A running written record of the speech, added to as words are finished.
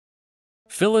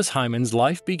Phyllis Hyman's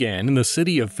life began in the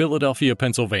city of Philadelphia,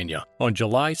 Pennsylvania, on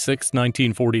July 6,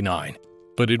 1949,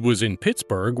 but it was in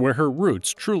Pittsburgh where her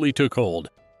roots truly took hold.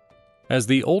 As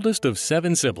the oldest of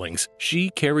 7 siblings,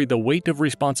 she carried the weight of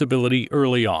responsibility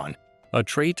early on, a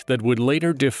trait that would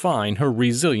later define her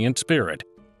resilient spirit.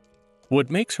 What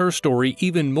makes her story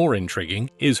even more intriguing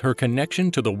is her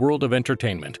connection to the world of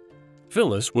entertainment.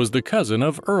 Phyllis was the cousin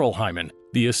of Earl Hyman,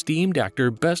 the esteemed actor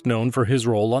best known for his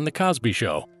role on The Cosby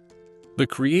Show. The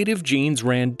creative genes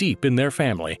ran deep in their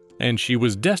family, and she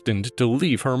was destined to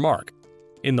leave her mark.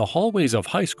 In the hallways of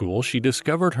high school, she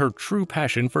discovered her true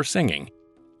passion for singing.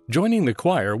 Joining the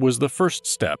choir was the first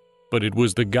step, but it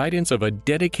was the guidance of a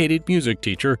dedicated music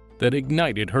teacher that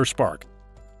ignited her spark.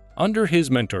 Under his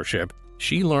mentorship,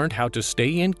 she learned how to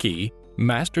stay in key,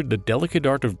 mastered the delicate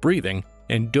art of breathing,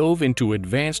 and dove into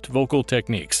advanced vocal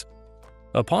techniques.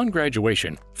 Upon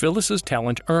graduation, Phyllis's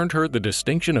talent earned her the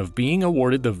distinction of being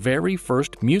awarded the very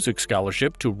first music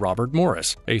scholarship to Robert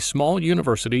Morris, a small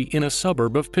university in a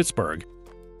suburb of Pittsburgh.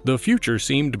 The future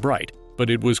seemed bright, but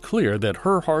it was clear that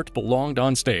her heart belonged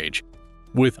on stage.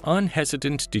 With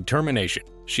unhesitant determination,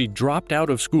 she dropped out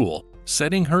of school,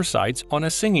 setting her sights on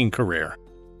a singing career.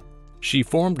 She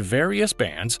formed various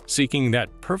bands, seeking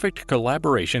that perfect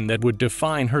collaboration that would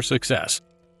define her success.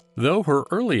 Though her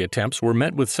early attempts were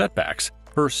met with setbacks,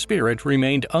 her spirit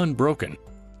remained unbroken.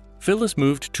 Phyllis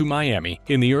moved to Miami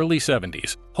in the early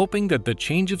 70s, hoping that the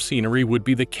change of scenery would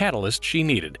be the catalyst she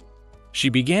needed. She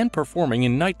began performing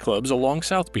in nightclubs along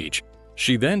South Beach.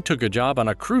 She then took a job on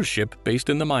a cruise ship based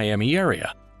in the Miami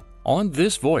area. On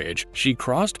this voyage, she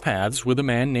crossed paths with a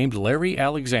man named Larry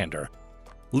Alexander.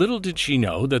 Little did she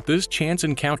know that this chance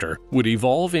encounter would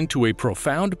evolve into a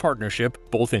profound partnership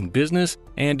both in business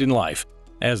and in life,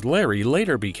 as Larry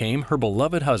later became her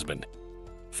beloved husband.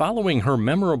 Following her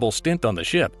memorable stint on the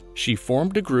ship, she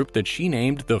formed a group that she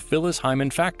named the Phyllis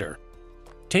Hyman Factor.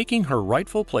 Taking her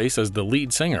rightful place as the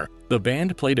lead singer, the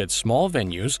band played at small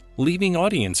venues, leaving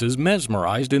audiences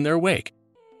mesmerized in their wake.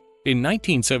 In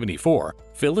 1974,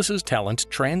 Phyllis's talent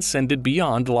transcended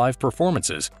beyond live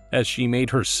performances as she made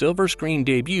her silver screen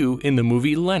debut in the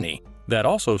movie Lenny, that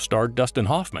also starred Dustin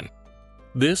Hoffman.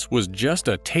 This was just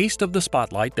a taste of the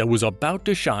spotlight that was about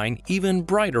to shine even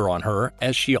brighter on her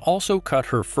as she also cut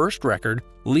her first record,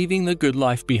 Leaving the Good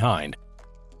Life Behind.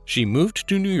 She moved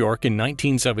to New York in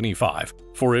 1975,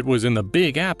 for it was in the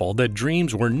Big Apple that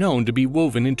dreams were known to be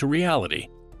woven into reality.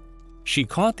 She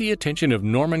caught the attention of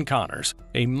Norman Connors,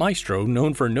 a maestro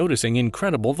known for noticing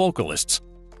incredible vocalists.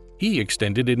 He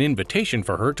extended an invitation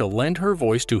for her to lend her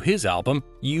voice to his album,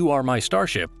 You Are My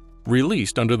Starship,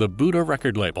 released under the Buddha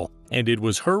record label, and it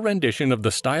was her rendition of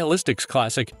the Stylistics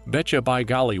classic Betcha by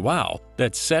Golly Wow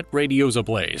that set radios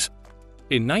ablaze.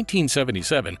 In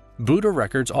 1977, Buddha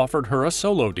Records offered her a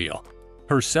solo deal.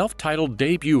 Her self-titled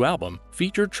debut album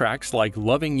featured tracks like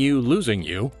Loving You, Losing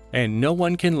You, and No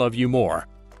One Can Love You More.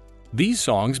 These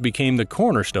songs became the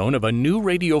cornerstone of a new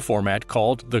radio format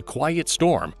called The Quiet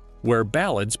Storm, where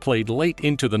ballads played late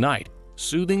into the night,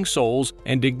 soothing souls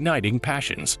and igniting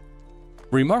passions.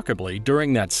 Remarkably,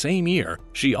 during that same year,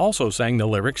 she also sang the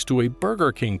lyrics to a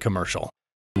Burger King commercial.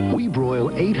 We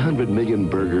broil 800 million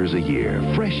burgers a year,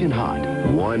 fresh and hot,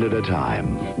 one at a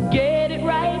time. Get it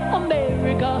right,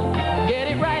 America. Get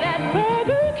it right at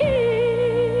Burger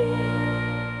King.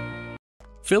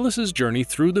 Phyllis's journey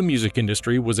through the music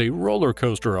industry was a roller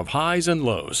coaster of highs and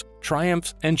lows,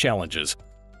 triumphs and challenges.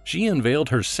 She unveiled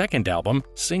her second album,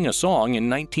 Sing a Song, in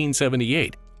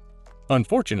 1978.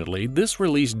 Unfortunately, this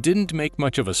release didn't make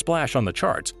much of a splash on the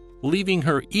charts, leaving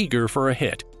her eager for a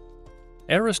hit.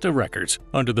 Arista Records,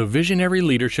 under the visionary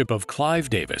leadership of Clive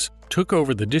Davis, took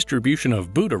over the distribution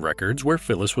of Buddha Records where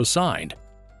Phyllis was signed.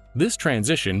 This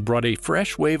transition brought a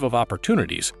fresh wave of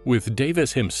opportunities, with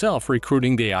Davis himself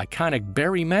recruiting the iconic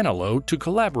Barry Manilow to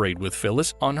collaborate with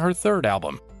Phyllis on her third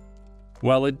album.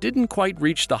 While it didn't quite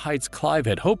reach the heights Clive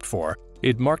had hoped for,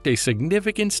 it marked a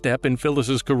significant step in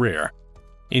Phyllis's career.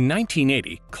 In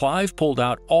 1980, Clive pulled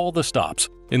out all the stops,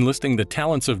 enlisting the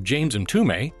talents of James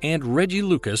Mtume and Reggie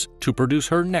Lucas to produce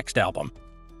her next album.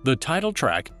 The title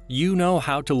track, You Know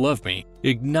How to Love Me,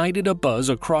 ignited a buzz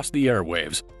across the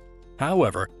airwaves.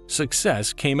 However,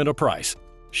 success came at a price.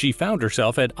 She found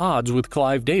herself at odds with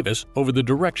Clive Davis over the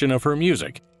direction of her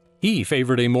music. He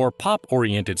favored a more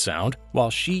pop-oriented sound, while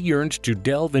she yearned to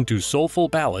delve into soulful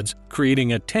ballads,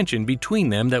 creating a tension between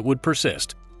them that would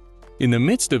persist. In the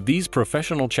midst of these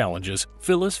professional challenges,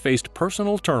 Phyllis faced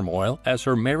personal turmoil as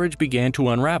her marriage began to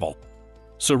unravel.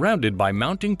 Surrounded by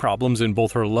mounting problems in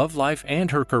both her love life and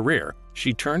her career,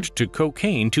 she turned to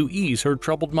cocaine to ease her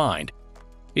troubled mind.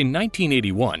 In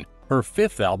 1981, her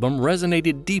fifth album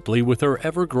resonated deeply with her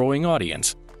ever-growing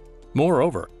audience.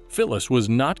 Moreover, Phyllis was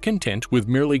not content with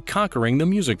merely conquering the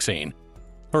music scene.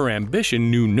 Her ambition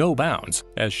knew no bounds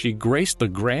as she graced the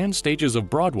grand stages of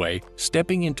Broadway,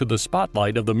 stepping into the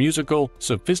spotlight of the musical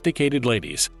Sophisticated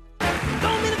Ladies.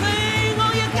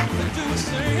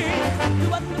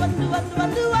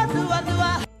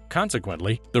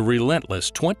 Consequently, the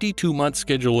relentless 22-month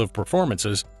schedule of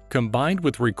performances, combined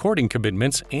with recording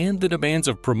commitments and the demands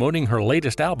of promoting her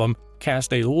latest album,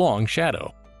 cast a long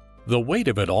shadow. The weight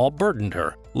of it all burdened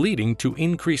her, leading to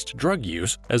increased drug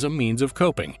use as a means of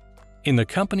coping. In the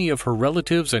company of her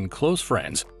relatives and close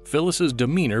friends, Phyllis's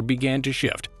demeanor began to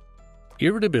shift.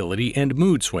 Irritability and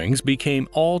mood swings became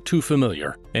all too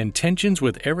familiar, and tensions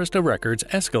with Arista Records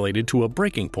escalated to a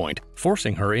breaking point,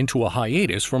 forcing her into a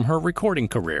hiatus from her recording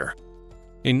career.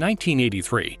 In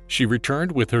 1983, she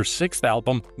returned with her sixth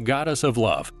album, Goddess of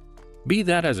Love. Be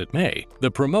that as it may, the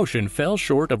promotion fell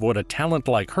short of what a talent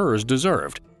like hers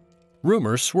deserved.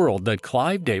 Rumors swirled that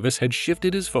Clive Davis had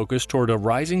shifted his focus toward a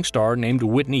rising star named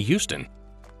Whitney Houston.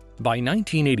 By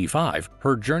 1985,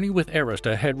 her journey with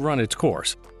Arista had run its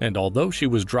course, and although she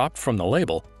was dropped from the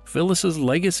label, Phyllis's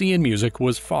legacy in music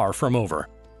was far from over.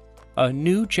 A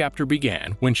new chapter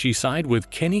began when she signed with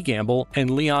Kenny Gamble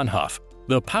and Leon Huff,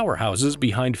 the powerhouses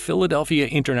behind Philadelphia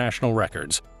International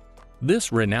Records.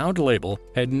 This renowned label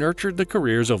had nurtured the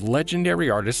careers of legendary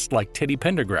artists like Teddy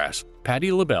Pendergrass,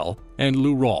 Patti LaBelle, and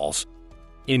Lou Rawls.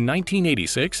 In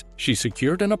 1986, she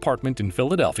secured an apartment in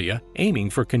Philadelphia,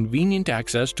 aiming for convenient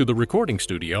access to the recording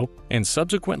studio, and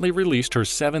subsequently released her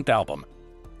seventh album.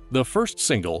 The first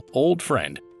single, Old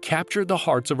Friend, captured the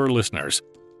hearts of her listeners,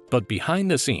 but behind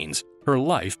the scenes, her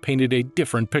life painted a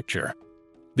different picture.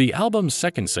 The album's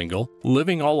second single,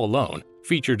 Living All Alone,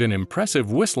 featured an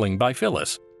impressive whistling by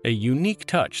Phyllis, a unique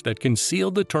touch that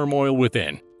concealed the turmoil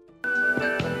within.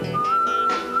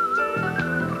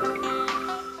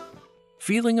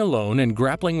 Feeling alone and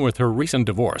grappling with her recent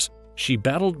divorce, she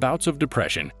battled bouts of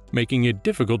depression, making it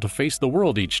difficult to face the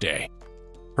world each day.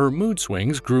 Her mood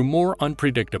swings grew more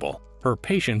unpredictable, her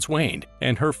patience waned,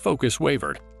 and her focus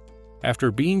wavered.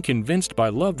 After being convinced by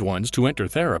loved ones to enter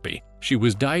therapy, she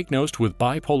was diagnosed with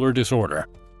bipolar disorder.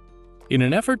 In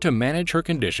an effort to manage her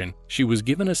condition, she was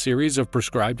given a series of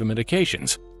prescribed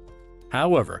medications.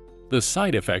 However, the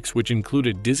side effects, which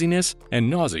included dizziness and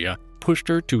nausea, pushed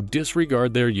her to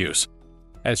disregard their use.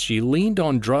 As she leaned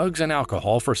on drugs and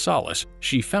alcohol for solace,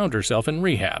 she found herself in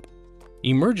rehab.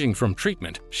 Emerging from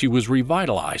treatment, she was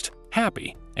revitalized,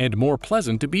 happy, and more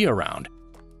pleasant to be around.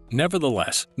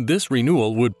 Nevertheless, this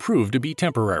renewal would prove to be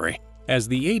temporary. As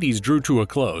the 80s drew to a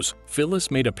close,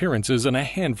 Phyllis made appearances in a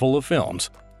handful of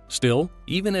films. Still,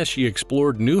 even as she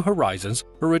explored new horizons,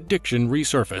 her addiction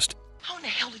resurfaced. How in the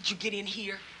hell did you get in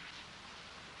here?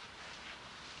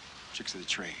 Tricks of the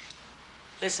trade.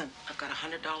 Listen, I've got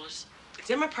 $100. It's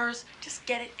in my purse. Just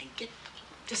get it and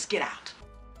just get out.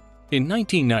 In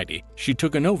 1990, she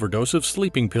took an overdose of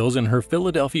sleeping pills in her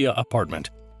Philadelphia apartment,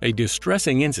 a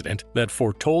distressing incident that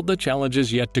foretold the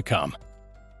challenges yet to come.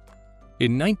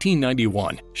 In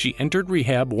 1991, she entered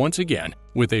rehab once again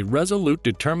with a resolute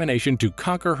determination to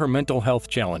conquer her mental health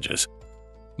challenges.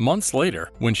 Months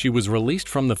later, when she was released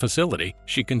from the facility,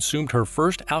 she consumed her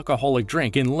first alcoholic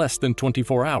drink in less than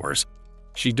 24 hours.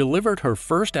 She delivered her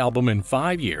first album in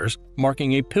 5 years,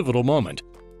 marking a pivotal moment.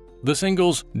 The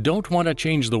singles Don't Want to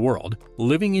Change the World,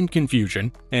 Living in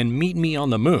Confusion, and Meet Me on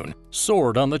the Moon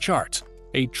soared on the charts,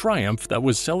 a triumph that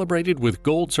was celebrated with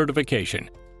gold certification.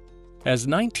 As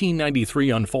 1993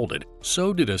 unfolded,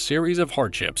 so did a series of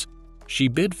hardships. She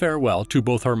bid farewell to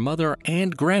both her mother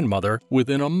and grandmother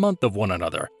within a month of one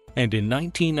another, and in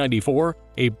 1994,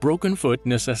 a broken foot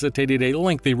necessitated a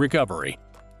lengthy recovery.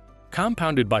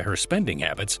 Compounded by her spending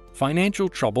habits, financial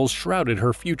troubles shrouded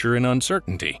her future in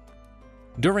uncertainty.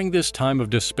 During this time of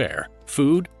despair,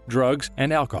 food, drugs,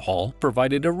 and alcohol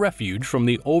provided a refuge from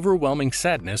the overwhelming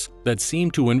sadness that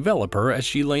seemed to envelop her as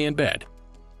she lay in bed.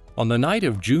 On the night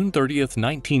of June 30,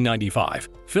 1995,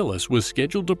 Phyllis was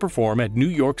scheduled to perform at New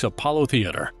York's Apollo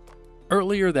Theater.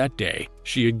 Earlier that day,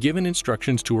 she had given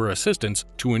instructions to her assistants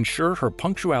to ensure her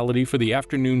punctuality for the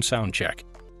afternoon sound check.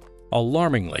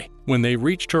 Alarmingly, when they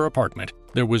reached her apartment,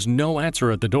 there was no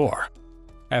answer at the door.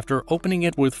 After opening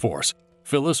it with force,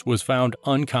 Phyllis was found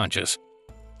unconscious.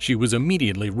 She was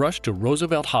immediately rushed to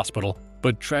Roosevelt Hospital,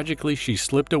 but tragically she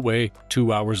slipped away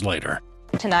 2 hours later.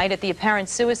 Tonight at the apparent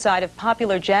suicide of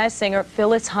popular jazz singer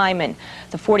Phyllis Hyman.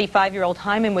 The 45-year-old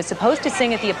Hyman was supposed to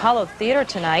sing at the Apollo Theater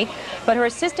tonight, but her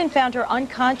assistant found her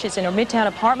unconscious in her Midtown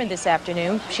apartment this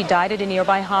afternoon. She died at a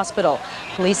nearby hospital.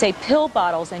 Police say pill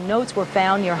bottles and notes were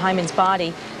found near Hyman's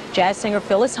body. Jazz singer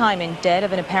Phyllis Hyman dead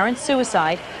of an apparent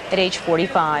suicide at age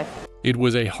 45. It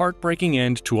was a heartbreaking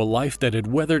end to a life that had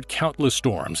weathered countless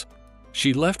storms.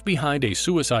 She left behind a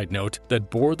suicide note that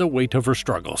bore the weight of her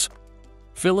struggles.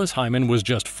 Phyllis Hyman was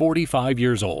just 45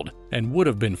 years old and would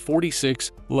have been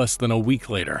 46 less than a week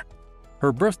later.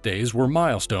 Her birthdays were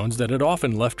milestones that had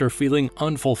often left her feeling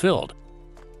unfulfilled.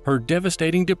 Her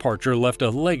devastating departure left a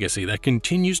legacy that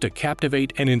continues to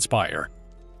captivate and inspire.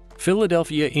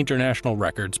 Philadelphia International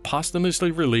Records posthumously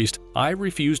released I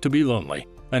Refuse to Be Lonely,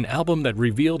 an album that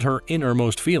revealed her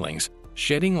innermost feelings,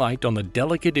 shedding light on the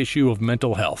delicate issue of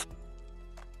mental health.